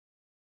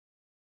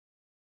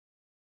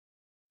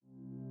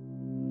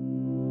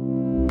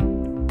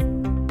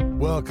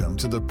Welcome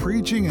to the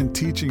preaching and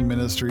teaching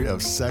ministry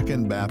of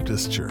Second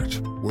Baptist Church,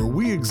 where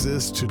we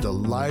exist to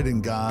delight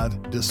in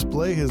God,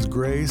 display His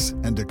grace,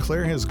 and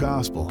declare His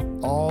gospel,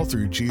 all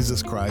through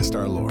Jesus Christ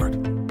our Lord.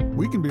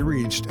 We can be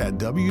reached at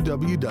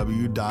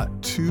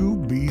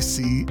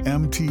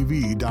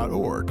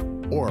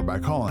www.2bcmtv.org or by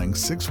calling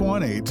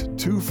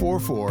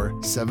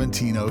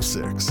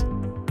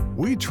 618-244-1706.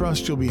 We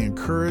trust you'll be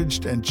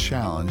encouraged and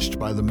challenged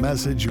by the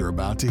message you're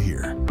about to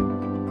hear.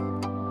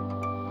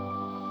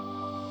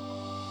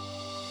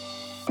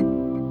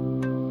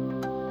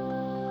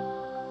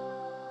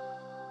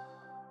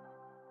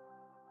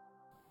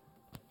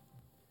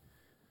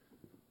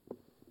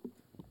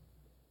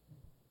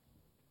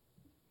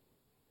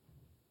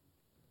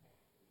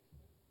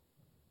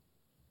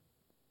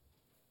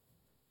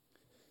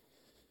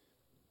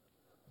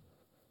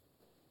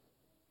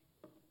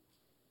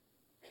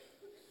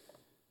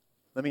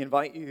 Let me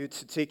invite you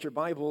to take your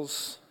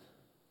Bibles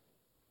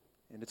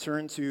and to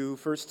turn to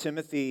 1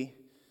 Timothy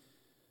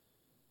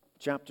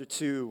chapter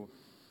 2.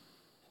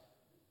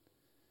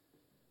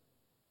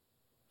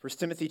 1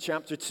 Timothy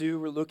chapter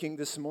 2, we're looking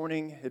this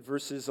morning at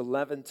verses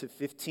 11 to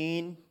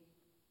 15.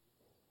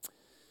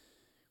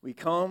 We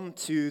come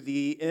to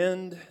the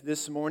end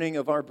this morning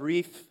of our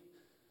brief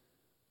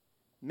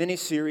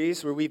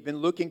mini-series where we've been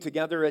looking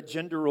together at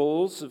gender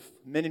roles of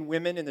men and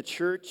women in the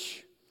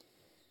church.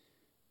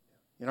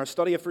 In our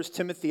study of 1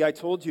 Timothy, I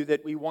told you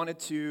that we wanted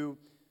to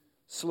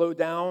slow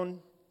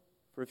down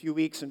for a few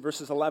weeks in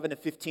verses 11 to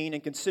 15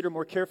 and consider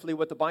more carefully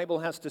what the Bible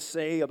has to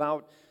say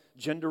about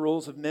gender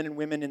roles of men and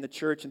women in the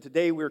church. And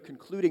today we're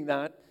concluding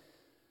that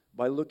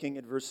by looking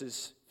at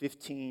verses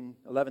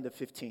 11 to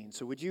 15.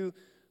 So would you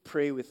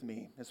pray with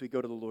me as we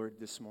go to the Lord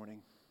this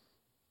morning?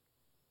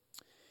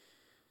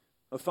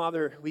 Oh,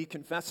 Father, we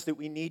confess that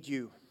we need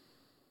you.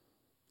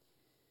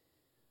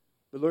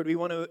 But Lord, we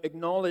want to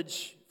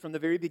acknowledge from the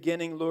very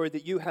beginning, Lord,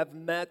 that you have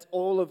met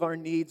all of our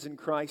needs in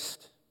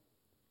Christ.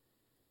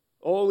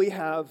 All we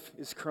have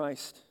is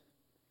Christ.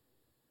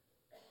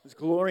 Those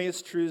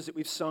glorious truths that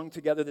we've sung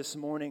together this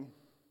morning.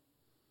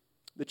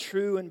 The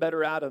true and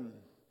better Adam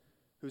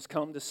who's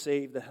come to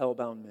save the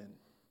hell-bound men.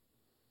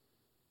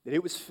 That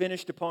it was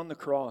finished upon the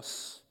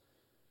cross.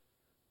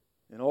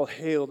 And all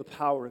hail the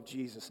power of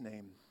Jesus'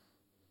 name.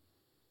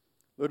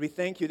 Lord, we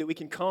thank you that we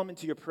can come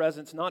into your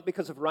presence not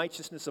because of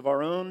righteousness of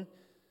our own,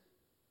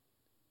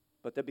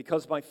 but that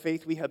because by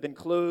faith we have been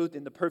clothed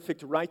in the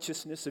perfect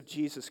righteousness of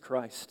Jesus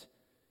Christ.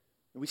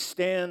 And we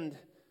stand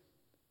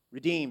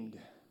redeemed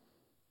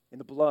in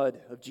the blood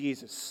of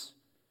Jesus.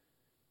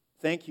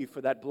 Thank you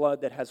for that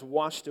blood that has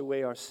washed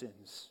away our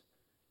sins.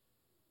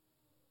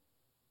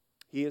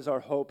 He is our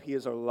hope. He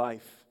is our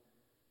life.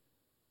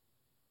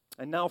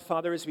 And now,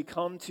 Father, as we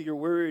come to your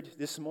word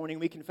this morning,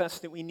 we confess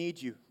that we need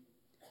you.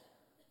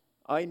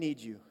 I need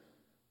you.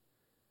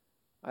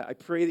 I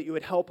pray that you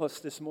would help us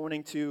this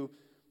morning to,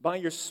 by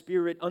your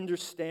Spirit,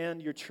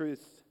 understand your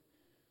truth,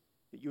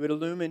 that you would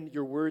illumine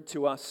your word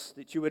to us,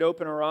 that you would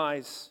open our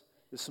eyes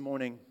this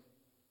morning.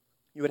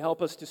 You would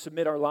help us to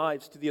submit our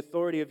lives to the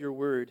authority of your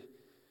word.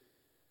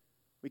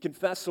 We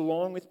confess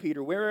along with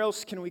Peter, where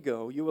else can we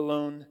go? You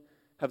alone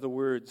have the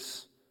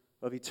words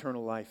of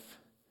eternal life.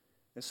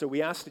 And so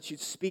we ask that you'd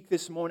speak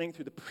this morning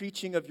through the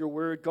preaching of your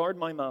word. Guard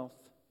my mouth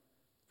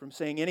from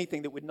saying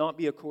anything that would not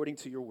be according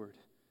to your word.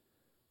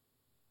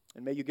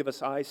 And may you give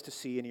us eyes to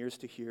see and ears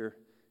to hear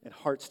and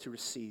hearts to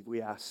receive,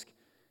 we ask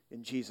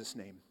in Jesus'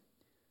 name.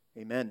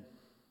 Amen.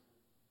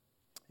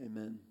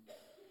 Amen.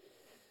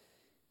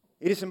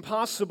 It is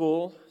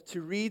impossible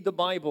to read the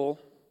Bible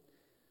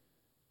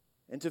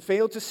and to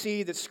fail to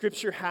see that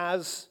Scripture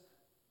has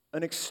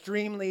an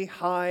extremely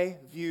high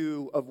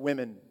view of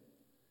women.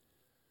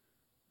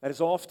 That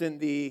is often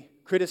the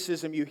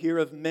criticism you hear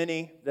of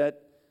many,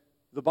 that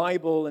the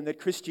Bible and that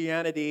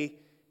Christianity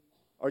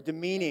are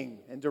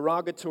demeaning and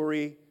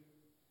derogatory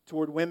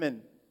toward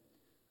women.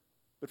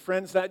 But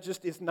friends, that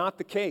just is not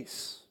the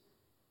case.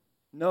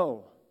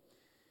 No.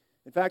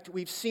 In fact,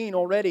 we've seen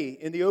already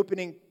in the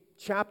opening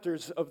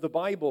chapters of the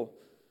Bible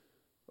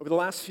over the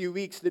last few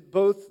weeks that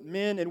both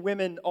men and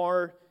women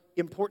are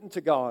important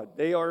to God.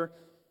 They are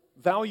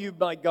valued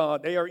by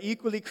God. They are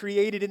equally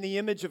created in the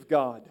image of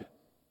God.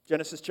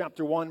 Genesis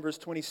chapter 1, verse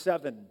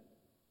 27.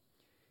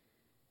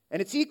 And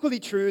it's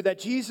equally true that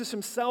Jesus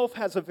himself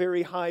has a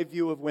very high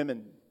view of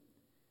women.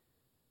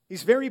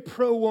 He's very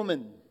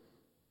pro-woman.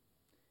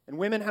 And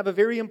women have a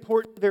very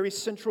important, very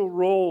central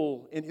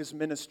role in his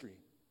ministry.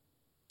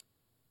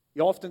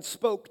 He often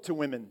spoke to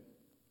women,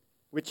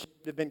 which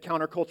have been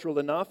countercultural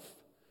enough.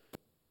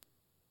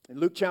 In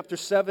Luke chapter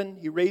 7,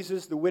 he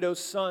raises the widow's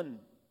son.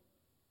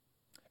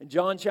 In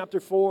John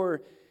chapter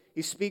 4,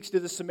 he speaks to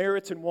the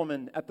Samaritan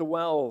woman at the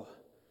well.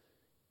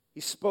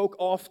 He spoke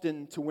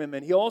often to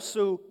women. He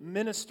also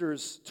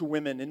ministers to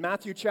women. In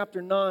Matthew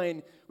chapter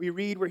 9, we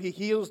read where he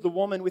heals the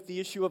woman with the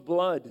issue of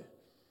blood.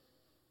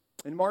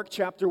 In Mark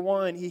chapter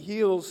 1, he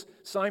heals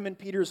Simon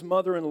Peter's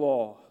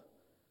mother-in-law.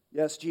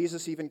 Yes,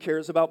 Jesus even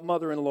cares about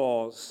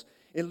mother-in-laws.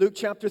 In Luke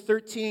chapter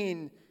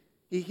 13,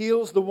 he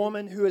heals the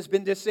woman who has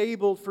been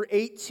disabled for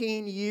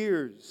 18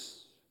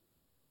 years.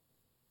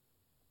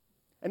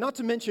 And not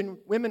to mention,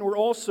 women were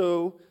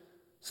also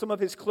some of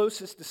his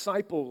closest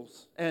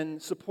disciples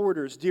and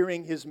supporters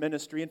during his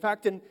ministry. In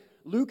fact, in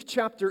Luke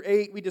chapter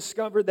 8, we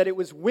discovered that it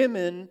was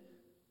women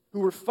who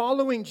were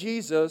following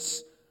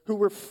Jesus who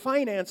were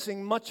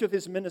financing much of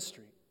his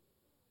ministry.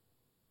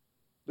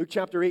 Luke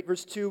chapter 8,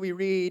 verse 2, we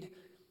read,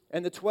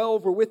 "And the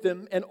 12 were with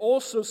him, and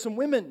also some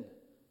women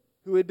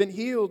who had been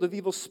healed of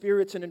evil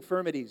spirits and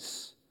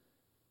infirmities.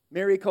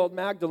 Mary called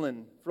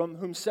Magdalene, from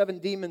whom 7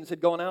 demons had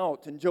gone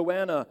out, and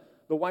Joanna,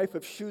 the wife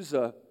of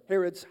Chuza,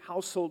 Herod's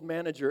household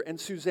manager, and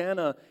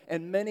Susanna,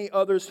 and many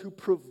others who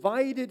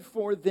provided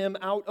for them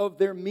out of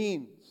their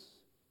means."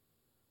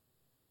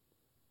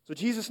 So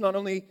Jesus not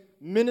only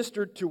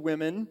ministered to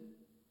women,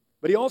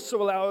 but he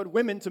also allowed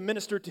women to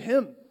minister to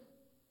him.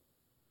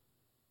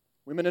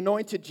 Women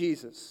anointed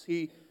Jesus.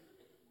 He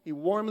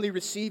warmly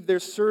received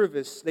their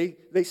service.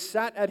 They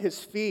sat at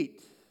his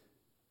feet.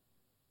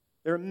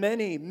 There are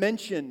many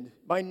mentioned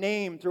by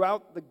name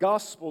throughout the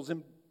Gospels,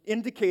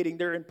 indicating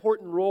their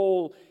important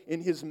role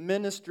in his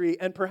ministry.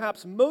 And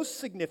perhaps most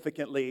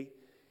significantly,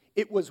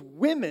 it was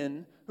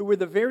women who were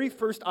the very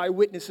first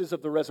eyewitnesses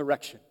of the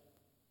resurrection.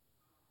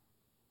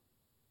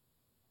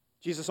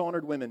 Jesus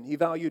honored women. He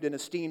valued and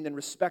esteemed and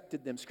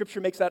respected them. Scripture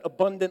makes that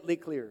abundantly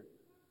clear.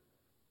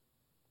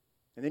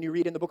 And then you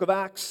read in the book of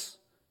Acts,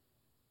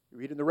 you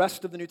read in the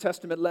rest of the New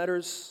Testament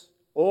letters,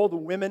 all the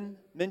women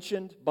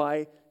mentioned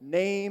by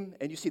name,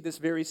 and you see this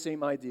very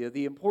same idea,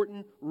 the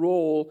important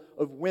role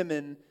of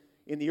women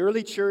in the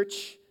early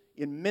church,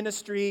 in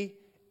ministry,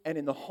 and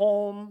in the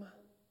home.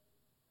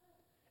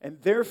 And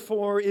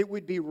therefore, it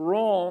would be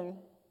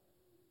wrong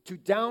to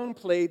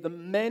downplay the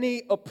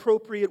many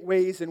appropriate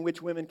ways in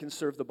which women can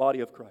serve the body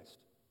of Christ.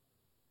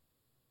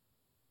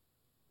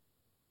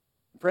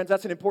 Friends,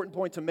 that's an important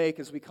point to make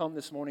as we come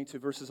this morning to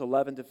verses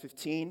 11 to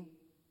 15,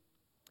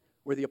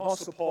 where the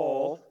Apostle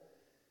Paul,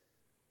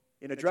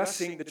 in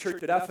addressing the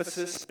church at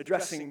Ephesus,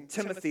 addressing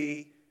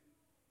Timothy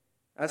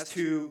as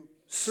to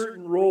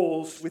certain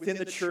roles within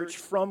the church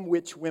from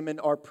which women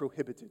are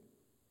prohibited.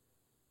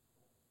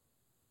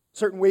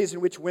 Certain ways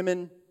in which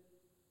women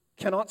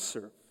cannot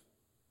serve.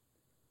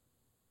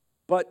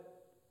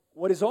 But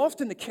what is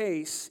often the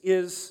case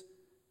is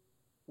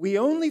we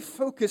only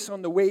focus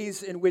on the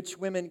ways in which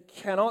women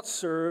cannot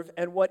serve,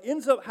 and what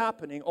ends up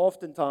happening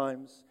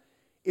oftentimes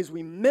is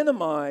we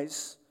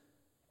minimize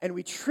and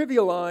we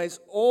trivialize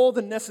all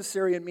the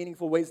necessary and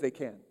meaningful ways they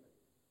can.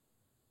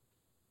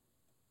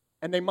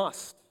 And they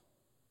must.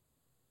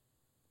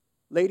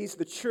 Ladies,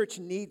 the church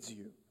needs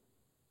you.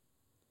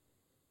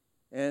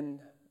 And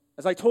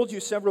as I told you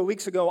several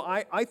weeks ago,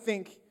 I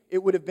think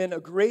it would have been a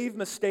grave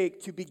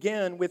mistake to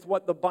begin with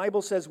what the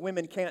Bible says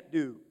women can't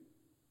do.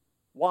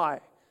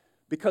 Why?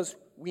 Because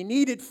we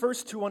needed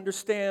first to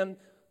understand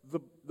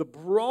the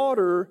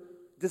broader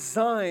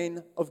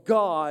design of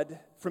God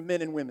for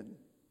men and women.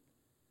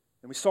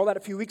 And we saw that a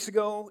few weeks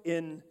ago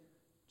in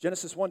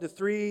Genesis 1 to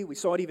 3. We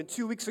saw it even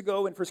 2 weeks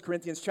ago in 1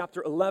 Corinthians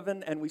chapter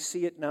 11, and we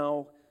see it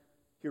now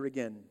here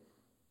again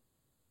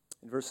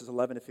in verses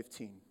 11 to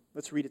 15.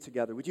 Let's read it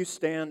together. Would you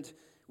stand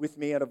with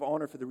me out of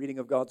honor for the reading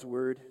of God's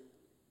word?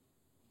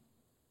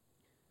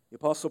 The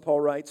Apostle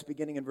Paul writes,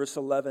 beginning in verse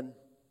 11,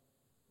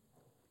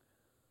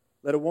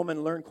 "Let a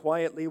woman learn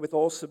quietly with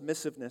all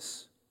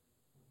submissiveness.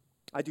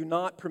 I do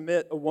not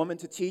permit a woman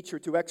to teach or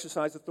to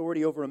exercise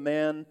authority over a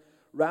man.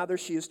 Rather,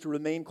 she is to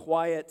remain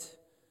quiet.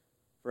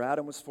 For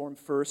Adam was formed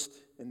first,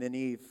 and then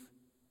Eve.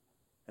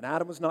 And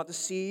Adam was not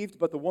deceived,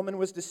 but the woman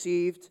was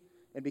deceived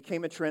and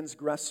became a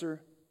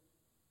transgressor.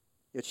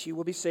 Yet she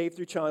will be saved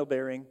through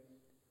childbearing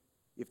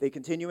if they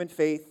continue in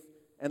faith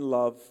and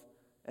love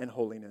and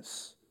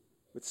holiness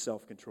with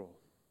self-control."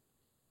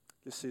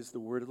 This is the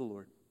word of the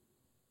Lord.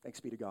 Thanks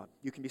be to God.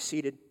 You can be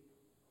seated.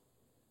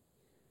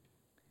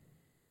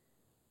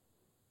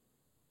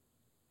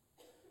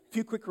 A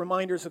few quick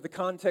reminders of the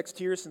context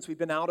here since we've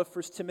been out of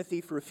 1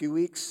 Timothy for a few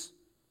weeks.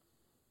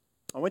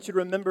 I want you to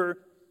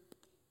remember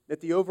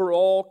that the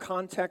overall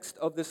context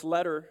of this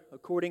letter,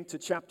 according to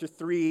chapter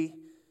 3,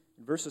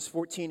 verses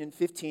 14 and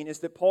 15, is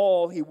that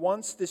Paul, he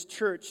wants this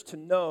church to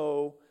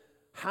know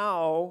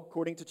how,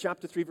 according to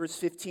chapter 3, verse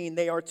 15,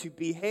 they are to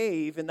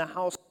behave in the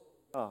house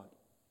of God.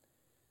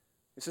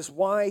 This is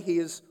why he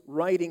is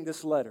writing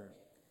this letter.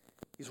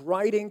 He's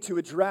writing to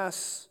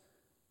address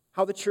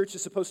how the church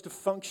is supposed to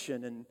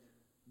function and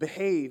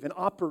behave and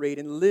operate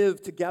and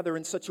live together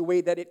in such a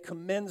way that it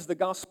commends the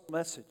gospel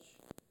message,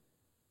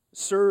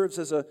 serves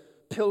as a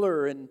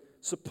pillar and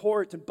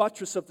support and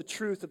buttress of the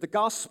truth of the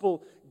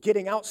gospel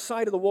getting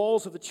outside of the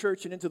walls of the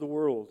church and into the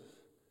world.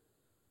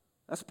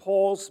 That's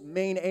Paul's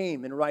main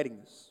aim in writing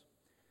this.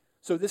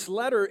 So this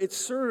letter, it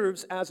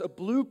serves as a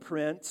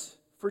blueprint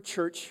for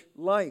church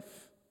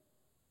life.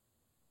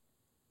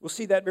 We'll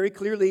see that very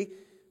clearly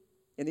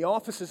in the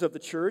offices of the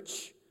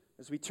church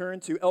as we turn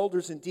to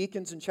elders and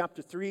deacons in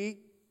chapter 3.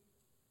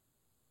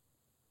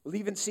 We'll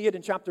even see it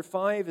in chapter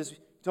 5 as he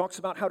talks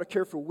about how to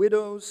care for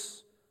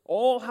widows,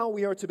 all how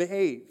we are to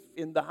behave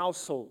in the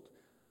household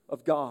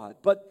of God.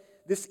 But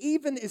this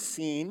even is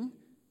seen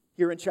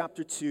here in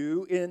chapter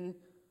 2 in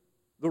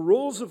the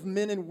roles of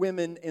men and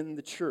women in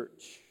the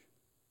church.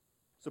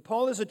 So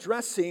Paul is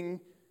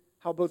addressing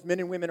how both men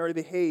and women are to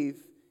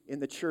behave in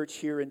the church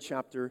here in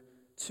chapter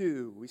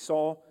 2. We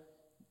saw a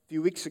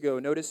few weeks ago,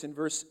 notice in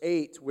verse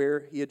 8,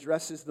 where he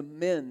addresses the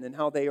men and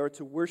how they are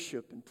to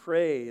worship and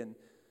pray and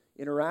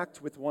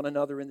interact with one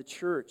another in the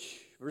church.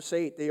 Verse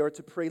 8, they are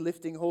to pray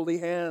lifting holy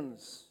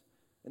hands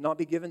and not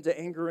be given to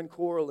anger and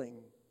quarreling.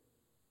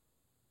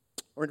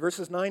 Or in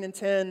verses 9 and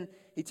 10,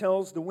 he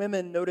tells the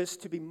women, notice,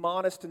 to be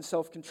modest and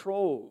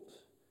self-controlled.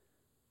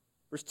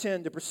 Verse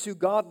 10, to pursue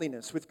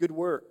godliness with good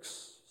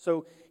works.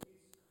 So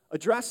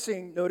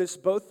addressing, notice,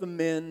 both the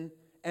men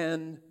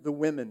and the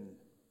women.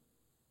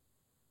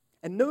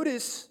 And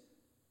notice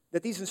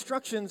that these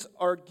instructions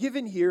are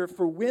given here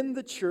for when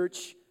the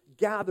church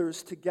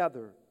gathers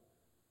together.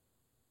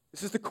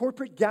 This is the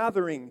corporate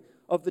gathering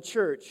of the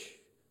church.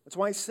 That's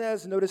why he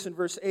says, notice in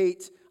verse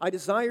 8, I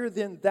desire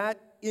then that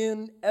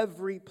in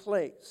every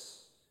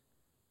place.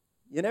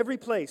 In every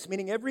place,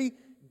 meaning every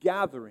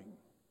gathering,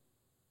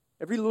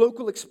 every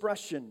local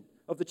expression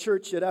of the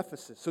church at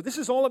Ephesus. So this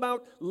is all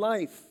about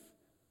life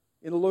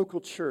in a local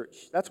church.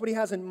 That's what he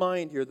has in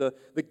mind here, the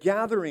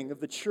gathering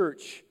of the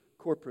church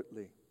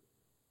corporately.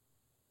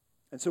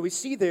 And so we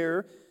see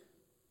there,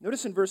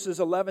 notice in verses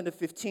 11 to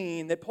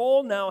 15, that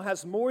Paul now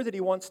has more that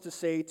he wants to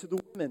say to the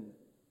women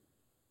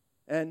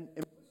and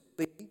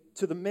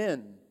to the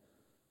men,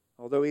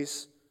 although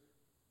he's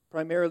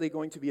primarily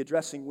going to be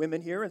addressing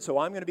women here, and so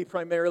I'm going to be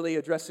primarily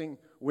addressing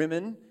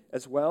women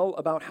as well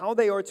about how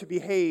they are to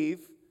behave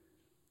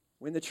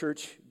when the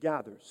church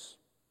gathers.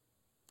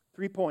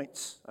 3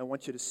 points I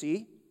want you to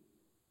see.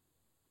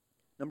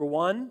 Number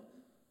one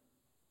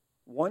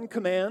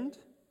command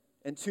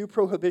and 2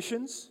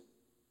 prohibitions,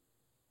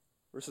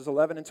 verses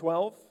 11 and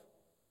 12.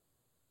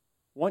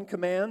 1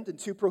 command and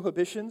 2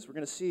 prohibitions. We're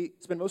going to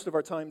spend most of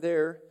our time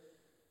there.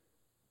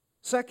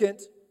 Second,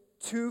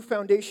 2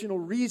 foundational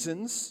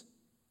reasons,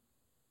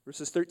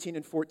 verses 13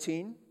 and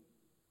 14.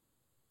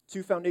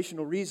 2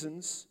 foundational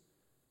reasons.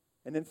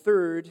 And then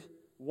third,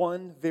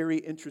 1 very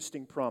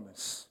interesting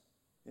promise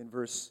in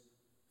verse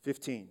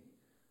 15.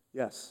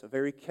 Yes, a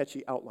very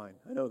catchy outline.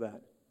 I know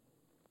that.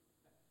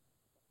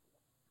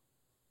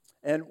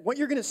 And what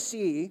you're going to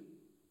see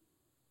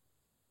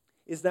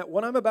is that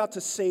what I'm about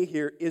to say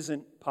here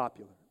isn't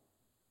popular.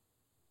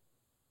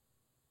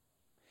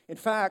 In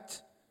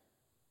fact,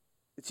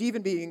 it's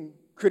even being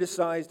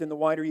criticized in the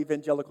wider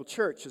evangelical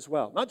church as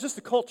well, not just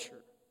the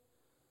culture.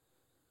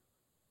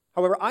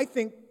 However, I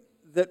think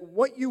that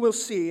what you will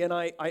see, and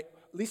at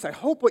least I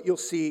hope what you'll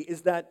see,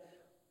 is that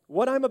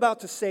what I'm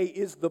about to say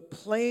is the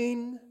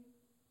plain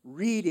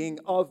reading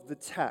of the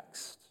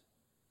text.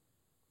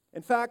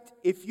 In fact,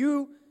 if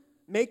you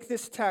make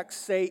this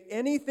text say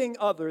anything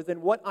other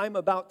than what I'm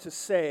about to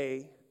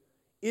say,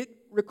 it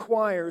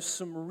requires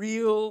some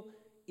real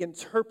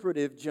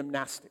interpretive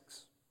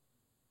gymnastics.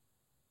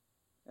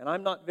 And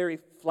I'm not very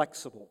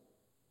flexible.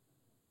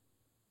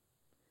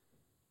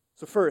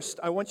 So first,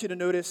 I want you to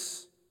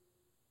notice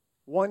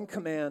 1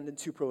 command and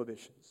 2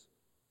 prohibitions.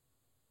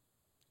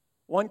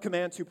 1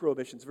 command, 2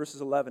 prohibitions,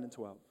 verses 11 and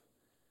 12.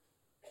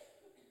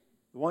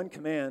 The 1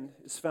 command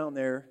is found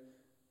there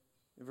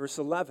in verse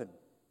 11,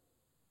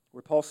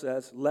 where Paul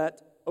says,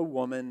 let a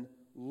woman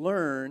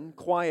learn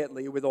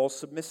quietly with all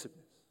submissiveness.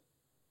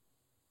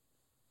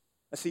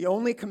 That's the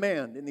only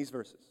command in these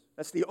verses.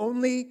 That's the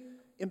only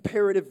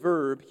imperative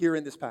verb here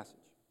in this passage.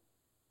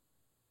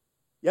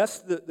 Yes,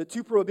 the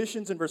 2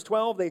 prohibitions in verse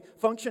 12, they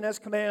function as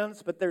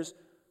commands, but there's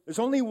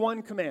only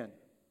 1 command.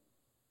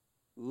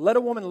 Let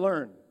a woman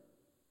learn.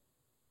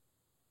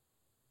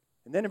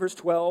 And then in verse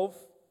 12,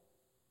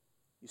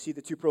 you see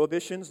the 2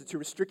 prohibitions, the 2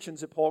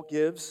 restrictions that Paul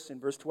gives. In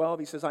verse 12,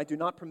 he says, I do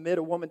not permit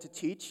a woman to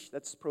teach.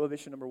 That's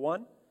prohibition number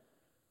 1.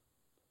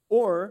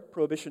 Or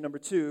prohibition number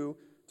 2,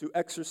 to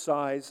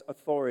exercise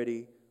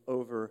authority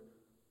over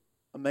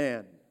a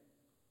man.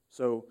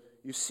 So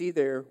you see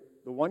there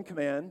the 1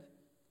 command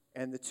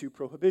and the 2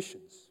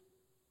 prohibitions.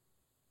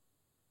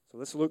 So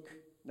let's look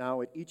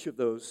now at each of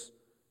those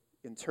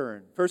in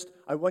turn. First,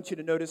 I want you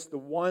to notice the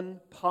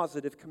 1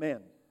 positive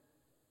command.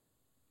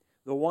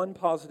 The 1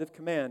 positive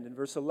command in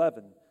verse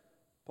 11.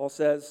 Paul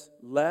says,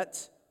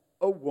 let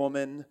a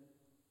woman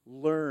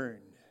learn.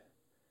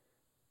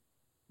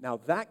 Now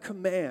that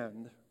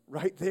command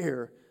right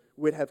there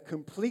would have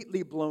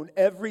completely blown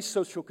every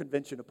social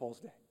convention of Paul's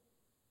day.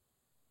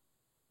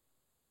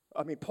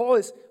 I mean, Paul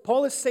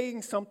is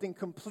saying something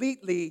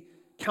completely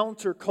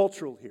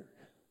countercultural here,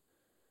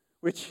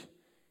 which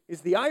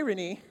is the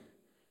irony,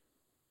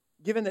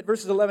 given that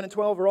verses 11 and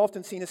 12 are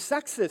often seen as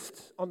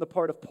sexist on the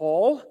part of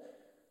Paul.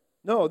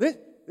 No,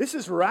 this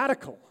is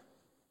radical.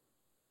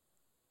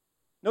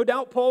 No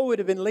doubt Paul would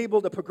have been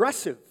labeled a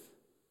progressive,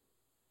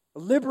 a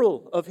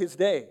liberal of his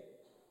day,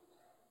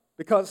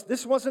 because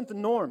this wasn't the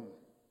norm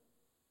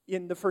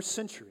in the first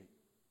century.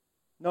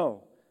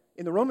 No,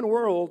 in the Roman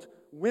world,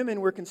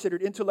 women were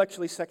considered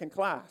intellectually second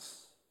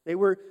class. They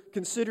were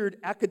considered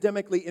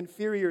academically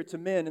inferior to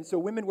men, and so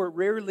women were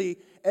rarely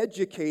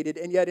educated,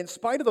 and yet in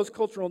spite of those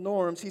cultural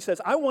norms, he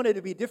says, I wanted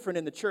to be different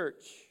in the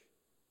church.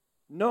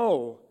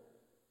 No.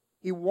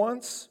 He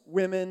wants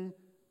women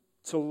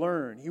to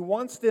learn. He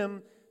wants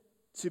them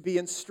to be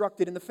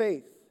instructed in the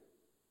faith.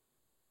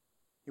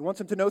 He wants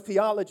them to know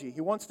theology.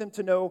 He wants them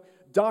to know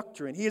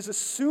doctrine. He is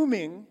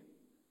assuming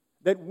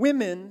that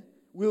women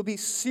will be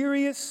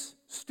serious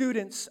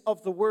students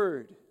of the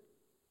Word.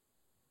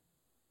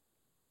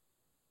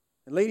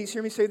 And ladies,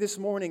 hear me say this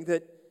morning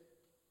that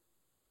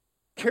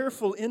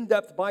careful,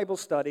 in-depth Bible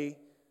study,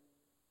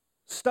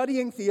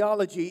 studying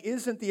theology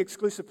isn't the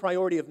exclusive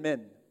priority of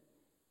men.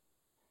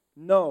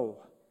 No.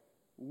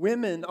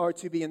 Women are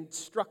to be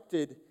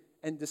instructed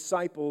and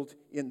discipled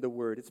in the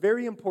Word. It's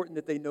very important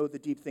that they know the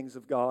deep things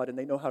of God and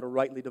they know how to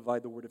rightly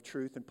divide the Word of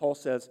truth. And Paul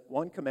says,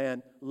 one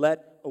command,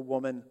 let a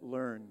woman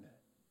learn.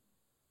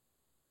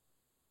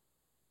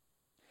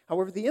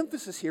 However, the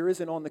emphasis here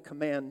isn't on the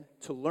command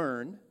to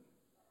learn,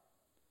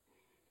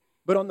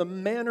 but on the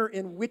manner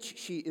in which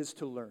she is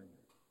to learn.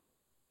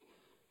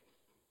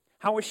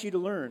 How is she to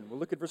learn? Well,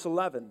 look at verse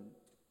 11.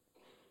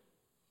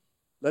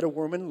 Let a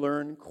woman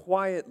learn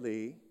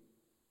quietly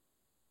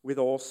with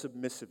all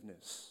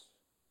submissiveness.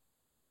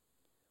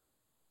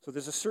 So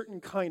there's a certain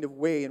kind of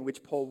way in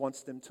which Paul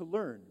wants them to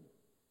learn.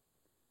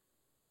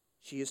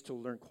 She is to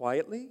learn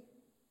quietly,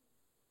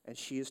 and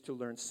she is to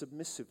learn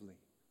submissively.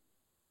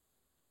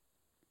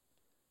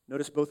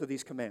 Notice both of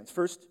these commands.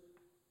 First,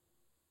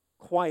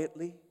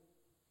 quietly.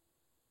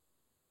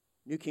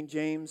 New King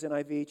James,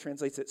 NIV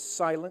translates it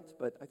silent,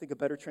 but I think a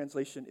better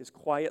translation is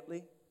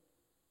quietly,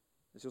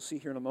 as you'll see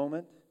here in a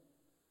moment.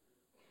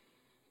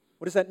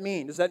 What does that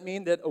mean? Does that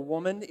mean that a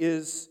woman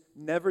is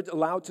never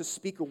allowed to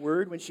speak a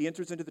word when she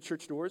enters into the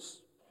church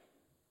doors?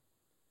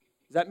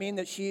 Does that mean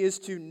that she is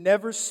to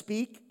never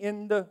speak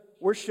in the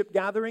worship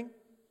gathering?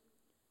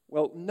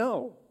 Well,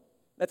 no.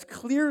 That's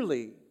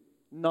clearly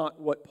not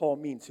what Paul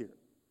means here.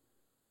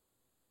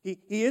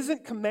 He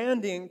isn't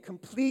commanding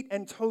complete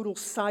and total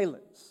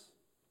silence.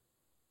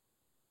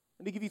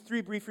 Let me give you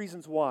 3 brief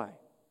reasons why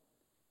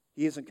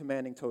he isn't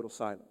commanding total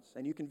silence.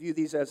 And you can view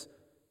these as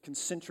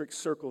concentric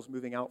circles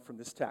moving out from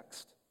this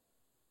text.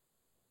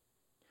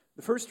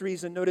 The first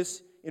reason,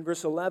 notice in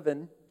verse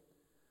 11,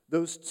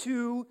 those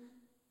 2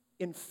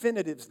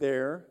 infinitives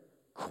there,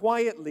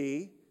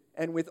 quietly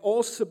and with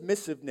all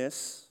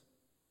submissiveness,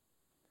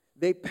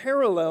 they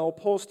parallel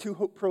Paul's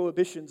 2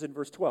 prohibitions in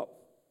verse 12.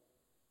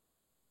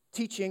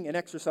 Teaching and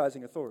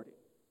exercising authority.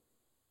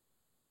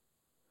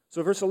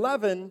 So verse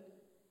 11,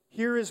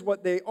 here is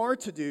what they are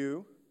to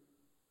do.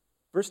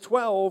 Verse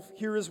 12,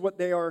 here is what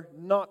they are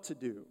not to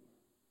do.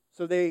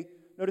 So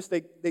notice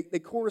they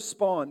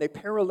correspond, they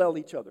parallel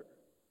each other.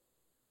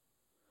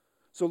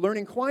 So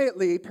learning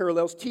quietly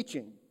parallels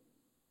teaching.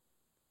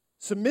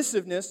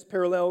 Submissiveness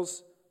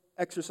parallels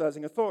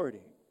exercising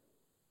authority.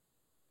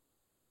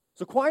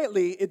 So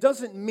quietly, it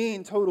doesn't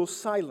mean total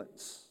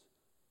silence.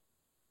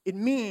 It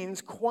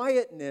means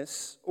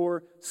quietness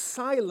or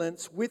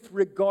silence with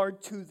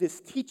regard to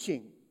this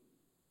teaching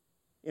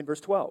in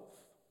verse 12. In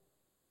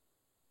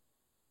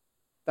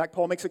fact,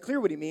 Paul makes it clear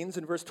what he means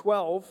in verse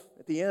 12.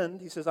 At the end,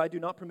 he says, I do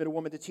not permit a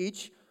woman to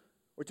teach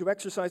or to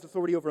exercise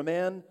authority over a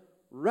man.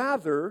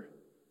 Rather,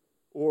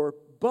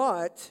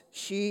 but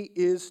she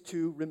is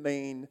to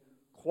remain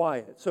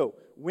quiet. So,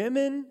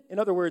 women, in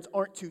other words,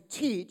 aren't to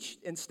teach.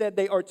 Instead,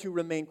 they are to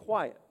remain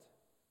quiet.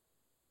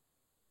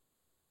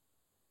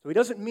 So he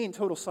doesn't mean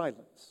total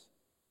silence.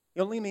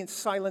 He only means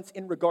silence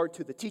in regard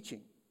to the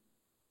teaching.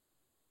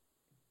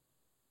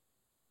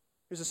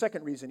 Here's a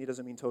second reason he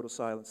doesn't mean total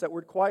silence. That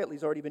word quietly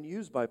has already been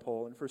used by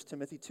Paul in 1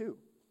 Timothy 2.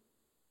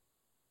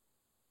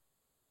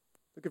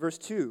 Look at verse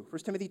 2. 1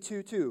 Timothy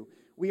 2:2.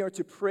 We are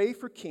to pray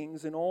for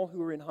kings and all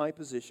who are in high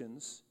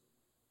positions,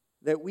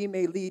 that we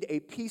may lead a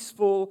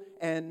peaceful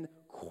and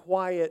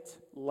quiet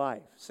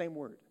life. Same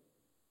word.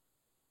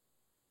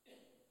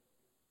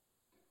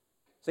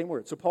 Same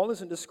word. So Paul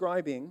isn't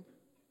describing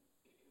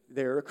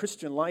there a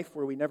Christian life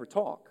where we never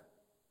talk.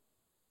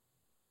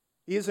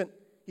 He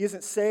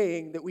isn't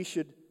saying that we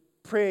should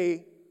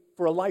pray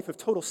for a life of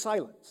total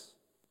silence.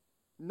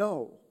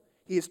 No.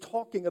 He is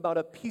talking about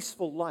a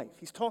peaceful life.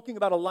 He's talking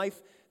about a life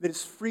that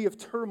is free of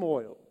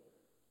turmoil.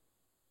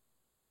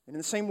 And in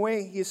the same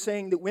way, he is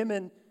saying that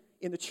women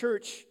in the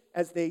church,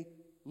 as they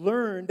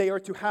learn, they are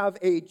to have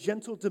a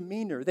gentle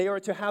demeanor. They are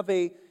to have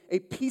a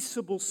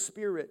peaceable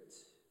spirit.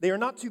 They are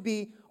not to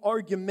be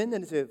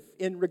argumentative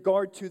in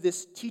regard to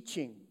this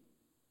teaching.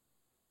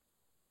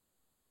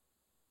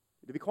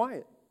 To be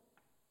quiet.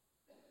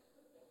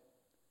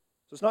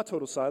 So it's not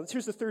total silence.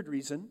 Here's the third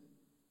reason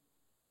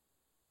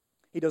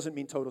he doesn't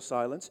mean total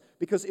silence.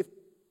 Because if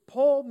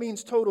Paul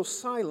means total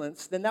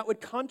silence, then that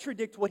would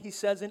contradict what he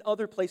says in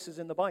other places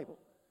in the Bible.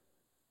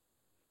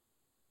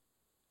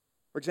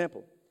 For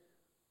example,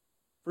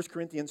 1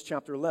 Corinthians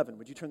chapter 11.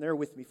 Would you turn there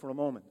with me for a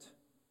moment?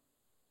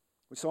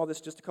 We saw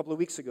this just a couple of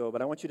weeks ago,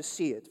 but I want you to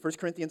see it. 1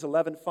 Corinthians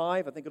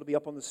 11:5. I think it'll be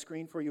up on the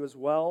screen for you as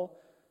well.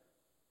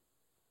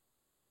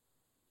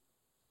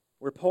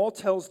 Where Paul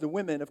tells the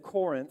women of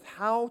Corinth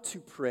how to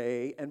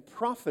pray and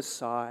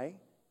prophesy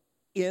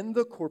in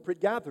the corporate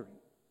gathering.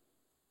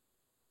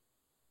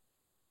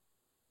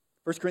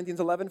 1 Corinthians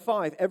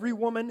 11:5, every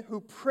woman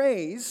who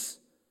prays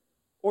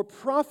or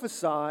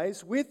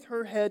prophesies with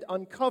her head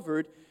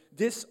uncovered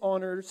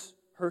dishonors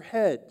her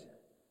head.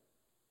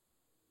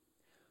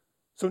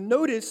 So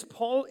notice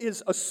Paul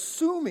is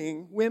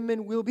assuming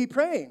women will be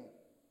praying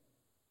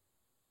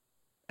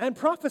and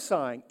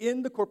prophesying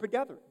in the corporate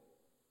gathering.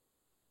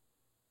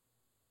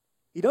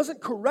 He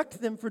doesn't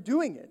correct them for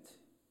doing it,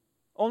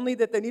 only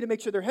that they need to make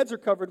sure their heads are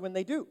covered when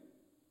they do.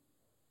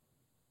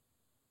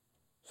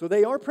 So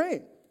they are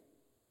praying.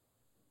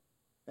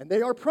 And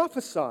they are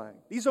prophesying.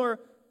 These are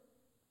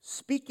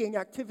speaking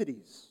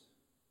activities.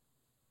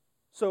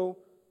 So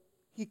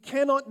he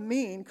cannot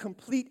mean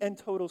complete and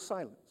total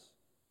silence.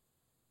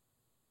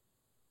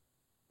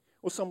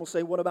 Well, some will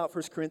say, what about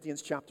 1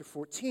 Corinthians chapter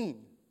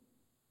 14?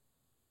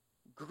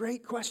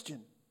 Great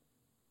question.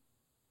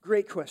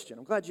 Great question.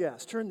 I'm glad you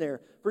asked. Turn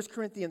there. 1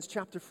 Corinthians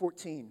chapter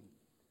 14.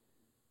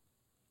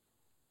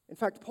 In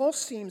fact, Paul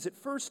seems at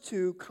first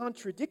to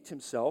contradict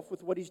himself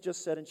with what he's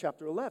just said in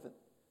chapter 11.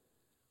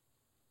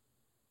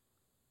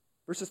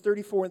 Verses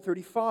 34 and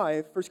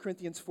 35, 1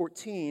 Corinthians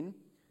 14.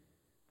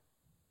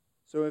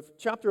 So if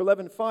chapter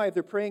 11:5,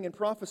 they're praying and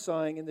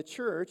prophesying in the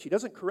church, he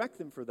doesn't correct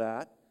them for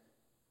that.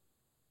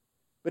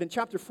 But in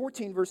chapter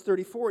 14, verse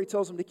 34, he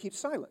tells them to keep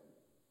silent.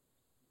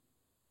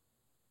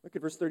 Look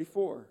at verse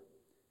 34.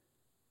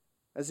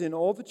 As in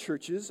all the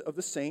churches of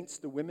the saints,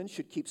 the women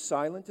should keep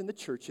silent in the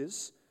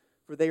churches,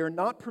 for they are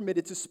not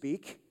permitted to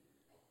speak,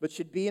 but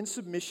should be in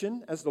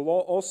submission, as the law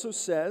also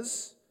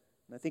says.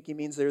 And I think he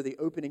means there the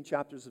opening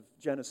chapters of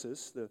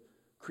Genesis, the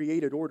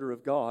created order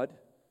of God.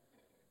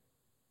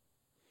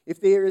 If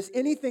there is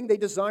anything they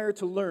desire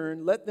to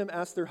learn, let them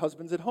ask their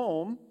husbands at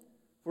home,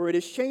 for it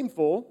is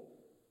shameful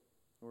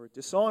or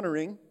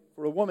dishonoring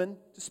for a woman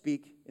to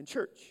speak in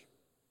church.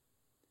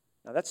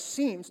 Now that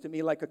seems to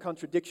me like a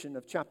contradiction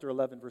of chapter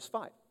 11, verse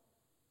 5,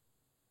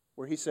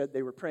 where he said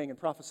they were praying and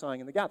prophesying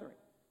in the gathering.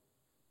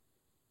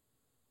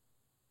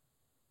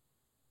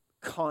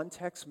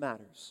 Context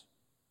matters.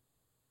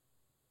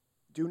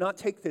 Do not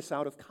take this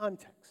out of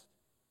context.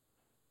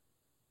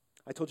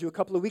 I told you a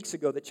couple of weeks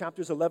ago that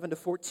chapters 11 to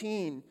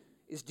 14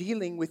 is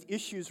dealing with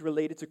issues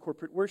related to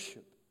corporate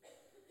worship.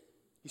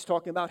 He's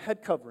talking about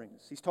head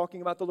coverings. He's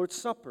talking about the Lord's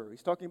Supper.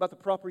 He's talking about the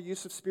proper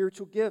use of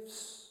spiritual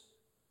gifts.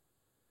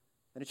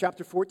 And in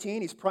chapter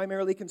 14, he's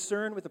primarily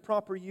concerned with the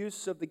proper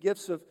use of the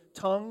gifts of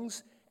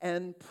tongues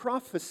and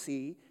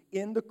prophecy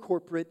in the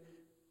corporate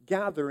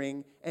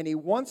gathering. And he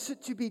wants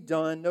it to be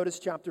done, notice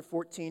chapter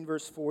 14,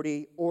 verse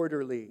 40,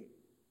 orderly.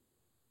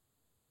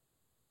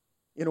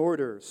 In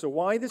order. So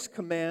why this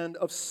command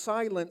of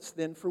silence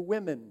then for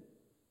women?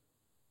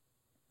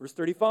 Verse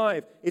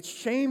 35, it's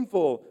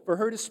shameful for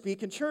her to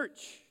speak in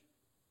church.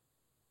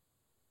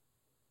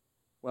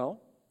 Well,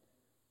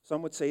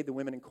 some would say the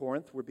women in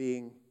Corinth were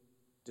being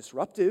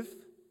disruptive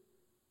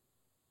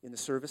in the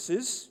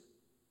services,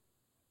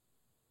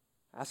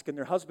 asking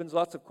their husbands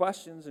lots of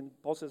questions, and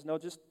Paul says, no,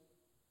 just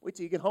wait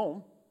till you get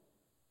home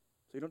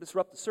so you don't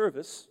disrupt the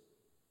service.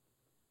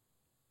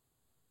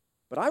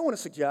 But I want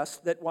to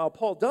suggest that while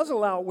Paul does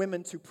allow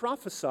women to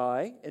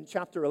prophesy in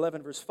chapter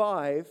 11, verse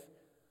 5,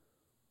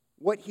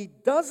 what he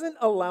doesn't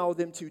allow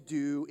them to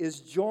do is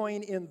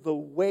join in the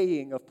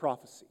weighing of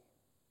prophecy.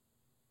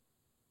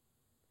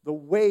 The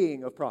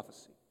weighing of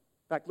prophecy.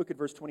 In fact, look at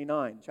verse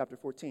 29, chapter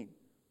 14.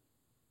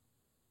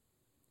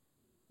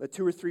 Let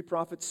 2 or 3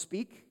 prophets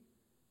speak,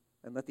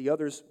 and let the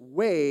others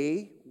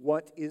weigh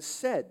what is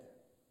said.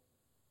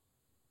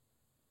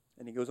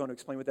 And he goes on to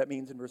explain what that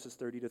means in verses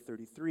 30 to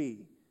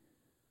 33.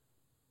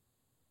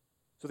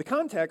 So the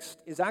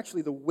context is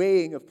actually the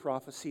weighing of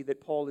prophecy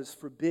that Paul is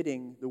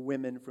forbidding the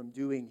women from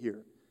doing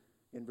here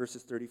in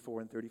verses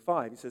 34 and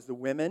 35. He says the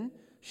women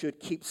should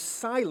keep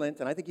silent,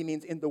 and I think he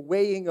means in the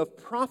weighing of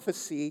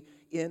prophecy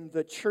in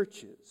the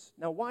churches.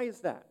 Now, why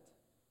is that?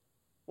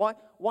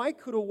 Why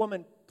could a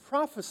woman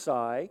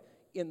prophesy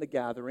in the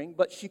gathering,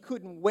 but she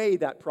couldn't weigh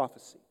that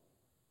prophecy?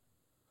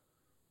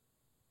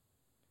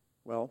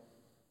 Well,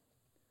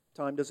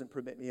 time doesn't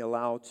permit me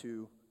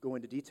to go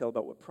into detail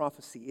about what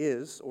prophecy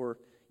is, or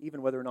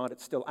even whether or not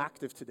it's still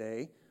active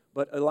today,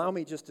 but allow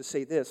me just to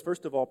say this.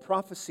 First of all,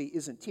 prophecy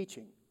isn't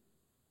teaching.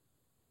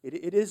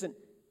 It isn't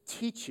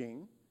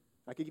teaching.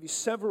 I could give you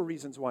several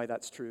reasons why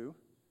that's true.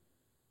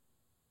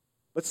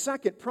 But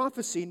second,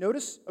 prophecy,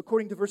 notice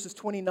according to verses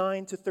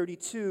 29 to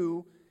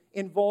 32,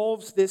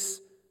 involves this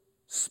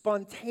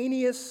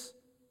spontaneous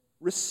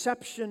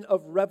reception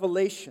of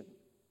revelation.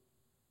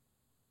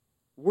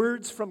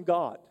 Words from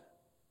God.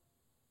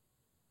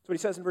 That's what he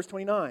says in verse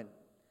 29.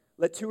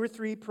 Let 2 or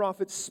 3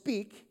 prophets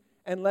speak,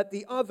 and let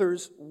the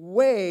others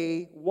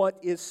weigh what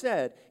is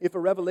said. If a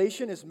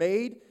revelation is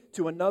made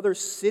to another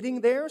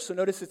sitting there, so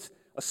notice it's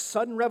a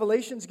sudden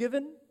revelation's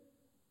given,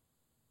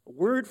 a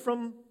word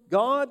from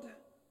God,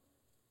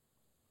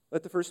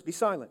 let the first be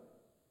silent.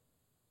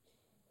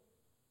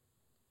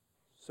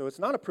 So it's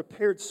not a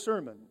prepared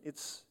sermon.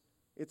 It's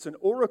an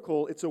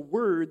oracle. It's a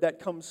word that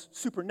comes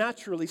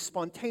supernaturally,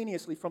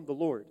 spontaneously from the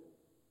Lord.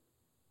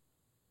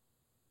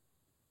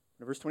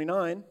 In verse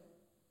 29,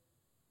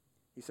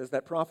 he says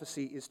that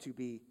prophecy is to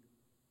be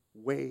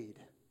weighed.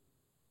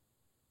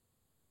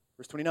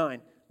 Verse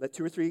 29, let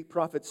 2 or 3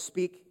 prophets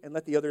speak, and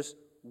let the others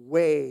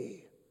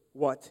weigh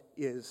what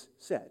is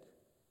said.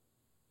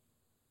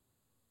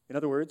 In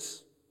other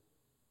words,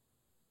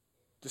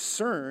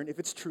 discern if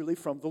it's truly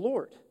from the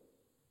Lord.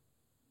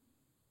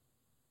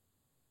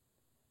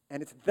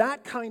 And it's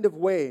that kind of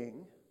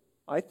weighing,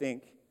 I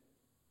think,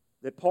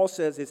 that Paul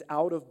says is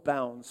out of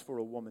bounds for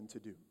a woman to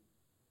do.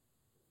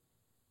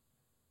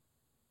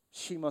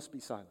 She must be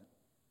silent.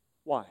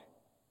 Why?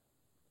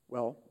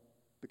 Well,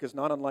 because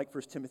not unlike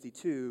 1 Timothy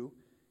 2,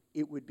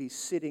 it would be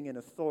sitting in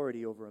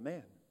authority over a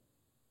man.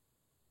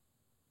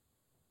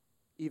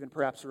 Even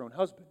perhaps her own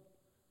husband.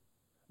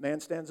 Man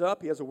stands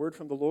up, he has a word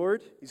from the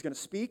Lord, he's going to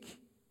speak.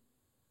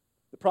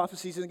 The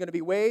prophecy isn't going to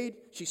be weighed,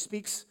 she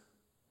speaks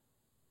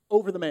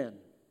over the man.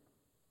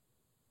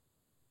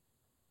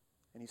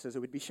 And he says it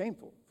would be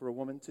shameful for a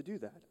woman to do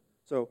that.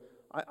 So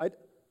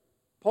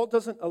Paul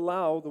doesn't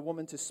allow the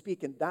woman to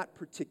speak in that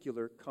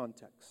particular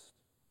context.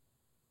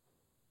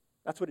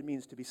 That's what it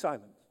means to be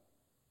silent.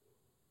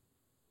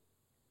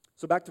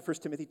 So back to 1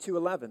 Timothy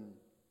 2:11.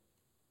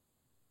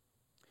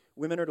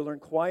 Women are to learn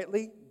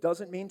quietly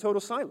doesn't mean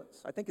total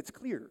silence. I think it's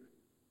clear.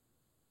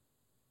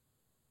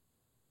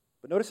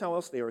 But notice how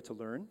else they are to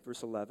learn,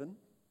 verse 11.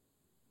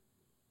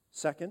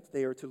 Second,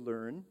 they are to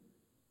learn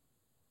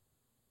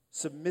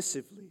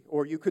submissively,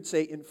 or you could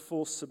say in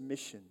full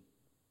submission.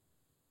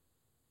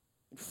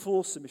 In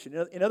full submission.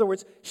 In other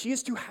words, she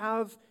is to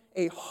have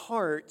a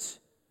heart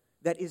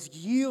that is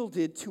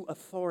yielded to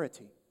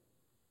authority.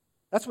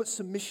 That's what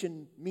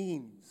submission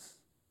means.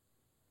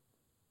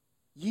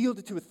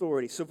 Yielded to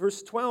authority. So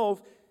verse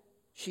 12,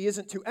 she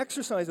isn't to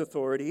exercise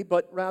authority,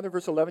 but rather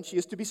verse 11, she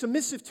is to be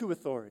submissive to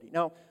authority.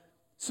 Now,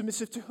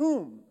 submissive to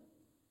whom?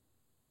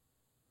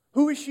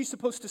 Who is she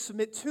supposed to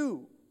submit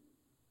to?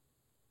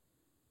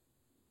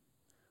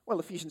 Well,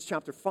 Ephesians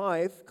chapter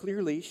 5,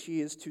 clearly she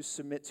is to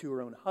submit to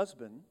her own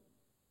husband.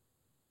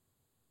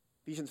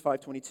 Ephesians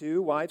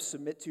 5:22, wives,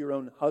 submit to your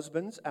own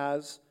husbands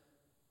as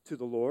to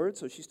the Lord.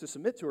 So she's to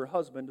submit to her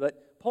husband.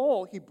 But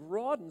Paul, he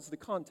broadens the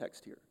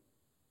context here.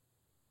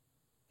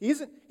 He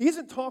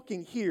isn't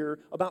talking here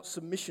about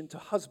submission to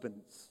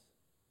husbands.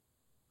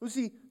 Who's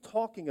he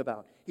talking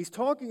about? He's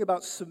talking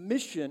about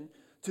submission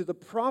to the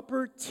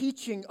proper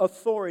teaching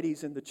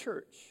authorities in the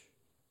church.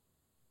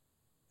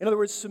 In other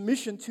words,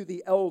 submission to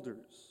the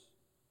elders.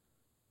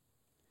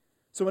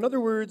 So in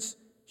other words,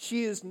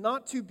 she is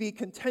not to be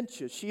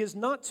contentious. She is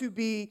not to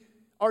be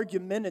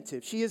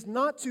argumentative. She is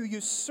not to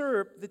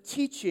usurp the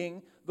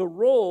teaching, the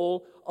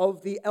role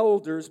of the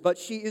elders, but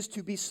she is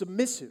to be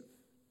submissive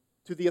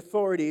to the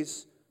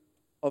authorities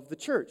of the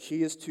church.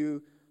 She is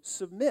to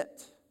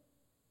submit.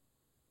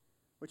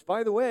 Which,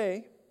 by the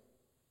way,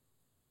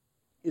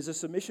 is a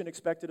submission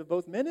expected of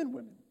both men and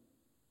women,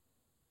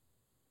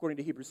 according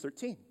to Hebrews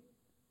 13.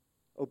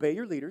 Obey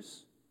your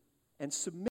leaders and submit